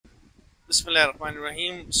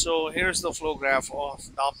Bismillahirrahmanirrahim. So here's the flow graph of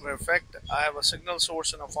Doppler effect. I have a signal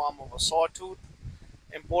source in the form of a sawtooth,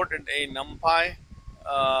 imported a numpy.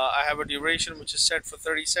 I have a duration which is set for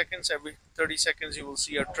 30 seconds. Every 30 seconds you will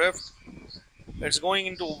see a drift. It's going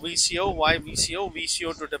into VCO. Why VCO?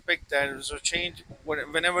 VCO to depict that there is a change.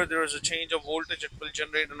 Whenever there is a change of voltage, it will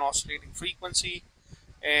generate an oscillating frequency.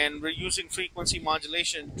 And we're using frequency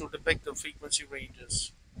modulation to depict the frequency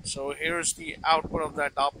ranges. So here's the output of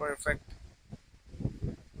that Doppler effect.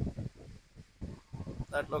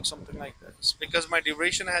 That looks something like this. Because my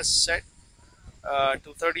duration has set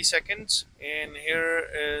to 30 seconds, and here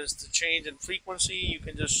is the change in frequency. You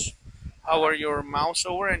can just hover your mouse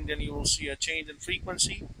over and then you will see a change in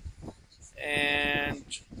frequency, and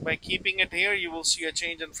by keeping it here you will see a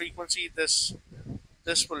change in frequency. This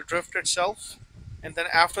will drift itself, and then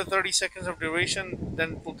after 30 seconds of duration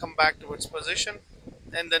then it will come back to its position,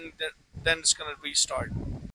 and then it's going to restart.